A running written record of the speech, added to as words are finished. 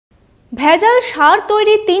ভেজাল সার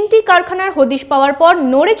তৈরি 3টি কারখানার হদিশ পাওয়ার পর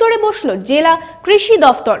নড়ে চড়ে বসল জেলা কৃষি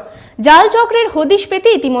দফতর। জাল চক্রের হদিশ পেতে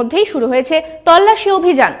ইতিমধ্যেই শুরু হয়েছে তল্লাশি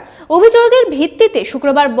অভিযান। অভিযোগের ভিত্তিতে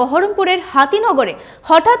শুক্রবার বহরমপুরের হাতিনগরে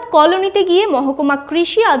হঠাৎ কলোনিতে গিয়ে মহকুমা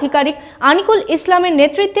কৃষি আধিকারিক আনিকুল ইসলামের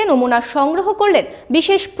নেতৃত্বে নমুনা সংগ্রহ করলেন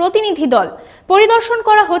বিশেষ প্রতিনিধি দল। পরিদর্শন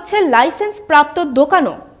করা হচ্ছে লাইসেন্স প্রাপ্ত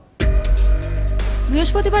দোকানও।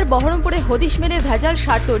 বৃহস্পতিবার বহরমপুরে হদিশ মেলে ভেজাল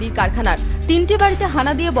সার তৈরির কারখানার 3টি বাড়িতে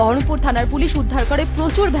হানা দিয়ে বহরমপুর থানার পুলিশ উদ্ধার করে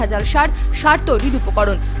প্রচুর ভেজাল সার তৈরির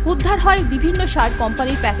উপকরণ। উদ্ধার হয় বিভিন্ন সার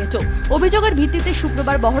কোম্পানির প্যাকেটও। অভিযোগের ভিত্তিতে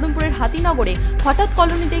শুক্রবার বহরমপুরের হাতিনগরে হঠাৎ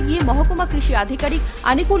কলোনিতে গিয়ে মহকুমা কৃষি আধিকারিক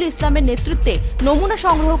আনিকুল ইসলামের নেতৃত্বে নমুনা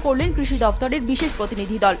সংগ্রহ করলেন কৃষি দপ্তরের বিশেষ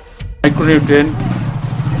প্রতিনিধি দল। মাইক্রোনিউট্রিয়েন্ট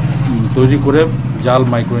তৈরি করে জাল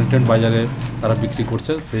মাইক্রোনিউট্রিয়েন্ট বাজারে তারা বিক্রি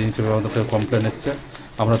করছে, সেই হিসেবে আমাদেরকে কমপ্লেন এসছে।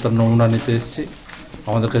 আমরা তার নমুনা নিতে এসেছি।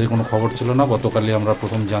 আমাদের কাছে কোনো খবর ছিল না, গতকালই আমরা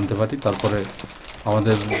প্রথম জানতে পারি। তারপরে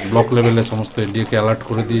আমাদের ব্লক লেভেলে সমস্ত এডিওকে অ্যালার্ট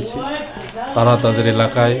করে দিয়েছি। তারা তাদের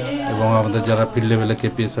এলাকায় এবং আমাদের যারা ফিল্ড লেভেলে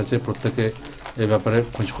কেপিএস আছে প্রত্যেকে এই ব্যাপারে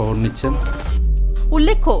খোঁজ খবর নিচ্ছেন।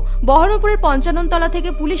 উল্লেখ্য, বহরমপুরের 55 তলা থেকে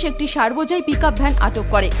পুলিশ একটি সার বোঝাই পিকআপ ভ্যান আটক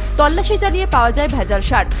করে। তল্লাশি চালিয়ে পাওয়া যায় ভেজাল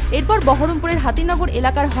সার। এরপর বহরমপুরের হাতিনগর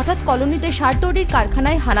এলাকার হঠাৎ কলোনিতে সার তৈরির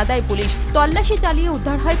কারখানায় হানা দেয় পুলিশ। তল্লাশি চালিয়ে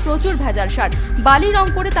উদ্ধার হয় প্রচুর ভেজাল সার। বালি রং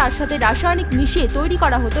করে তার সাথে রাসায়নিক মিশিয়ে তৈরি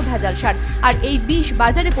করা হতো ভেজাল সার, আর এই বিষ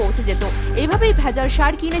বাজারে পৌঁছে যেত। এভাবেই ভেজাল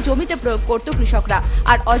সার কিনে জমিতে প্রয়োগ করত কৃষকরা,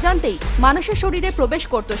 আর অজান্তেই মানুষের শরীরে প্রবেশ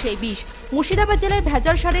করত সেই বিষ। মুর্শিদাবাদ জেলায়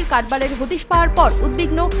ভেজাল সারের কারবারের হদিশ পাওয়ার পর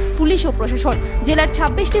উদ্বিগ্ন পুলিশ ও প্রশাসন। জেলার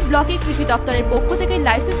 26টি ব্লকে কৃষি দপ্তরের পক্ষ থেকে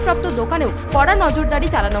লাইসেন্সপ্রাপ্ত দোকানেও কড়া নজরদারি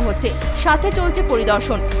চালানো হচ্ছে। সাথে চলছে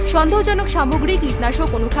পরিদর্শন। সন্দেহজনক সামগ্রী, কীটনাশক,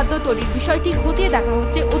 অনুখাদ্য তৈরির বিষয়টি খতিয়ে দেখা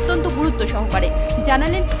হচ্ছে অত্যন্ত গুরুত্ব সহকারে,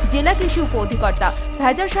 জানালেন জেলা কৃষি উপ অধিকর্তা।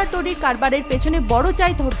 ভেজাল সার তৈরির কারবারের পেছনে বড়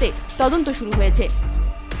চাই ধরতে তদন্ত শুরু হয়েছে।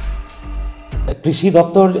 কৃষি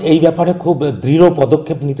দপ্তর এই ব্যাপারে খুব দৃঢ়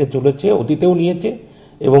পদক্ষেপ নিতে চলেছে, অতীতেও নিয়েছে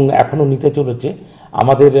এবং এখনও নিতে চলেছে।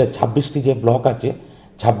 আমাদের 26টি যে ব্লক আছে,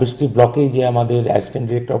 26টি ব্লকেই যে আমাদের অ্যাসিস্ট্যান্ট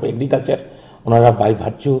ডিরেক্টর অফ এগ্রিকালচার, ওনারা বাই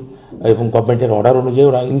ভার্চু এবং গভর্নমেন্টের অর্ডার অনুযায়ী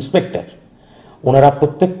ওরা ইন্সপেক্টর, ওনারা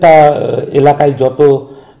প্রত্যেকটা এলাকায় যত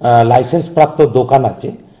লাইসেন্সপ্রাপ্ত দোকান আছে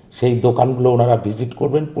সেই দোকানগুলো ওনারা ভিজিট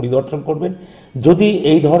করবেন, পরিদর্শন করবেন। যদি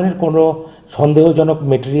এই ধরনের কোনো সন্দেহজনক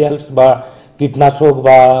মেটেরিয়ালস বা কীটনাশক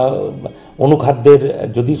বা অনুখাদ্যের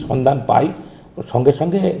যদি সন্ধান পাই, সঙ্গে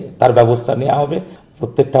সঙ্গে তার ব্যবস্থা নেওয়া হবে।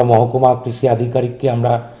 প্রত্যেকটা মহকুমা কৃষি আধিকারিককে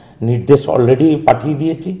আমরা নির্দেশ অলরেডি পাঠিয়ে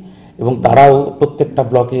দিয়েছি এবং তারাও প্রত্যেকটা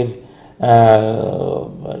ব্লকের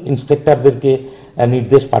ইন্সপেক্টরদেরকে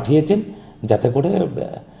নির্দেশ পাঠিয়েছেন যাতে করে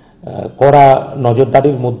কড়া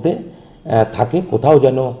নজরদারির মধ্যে থাকে, কোথাও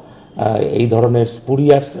যেন এই ধরনের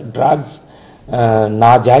স্পুরিয়াস ড্রাগস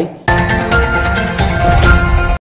না যায়।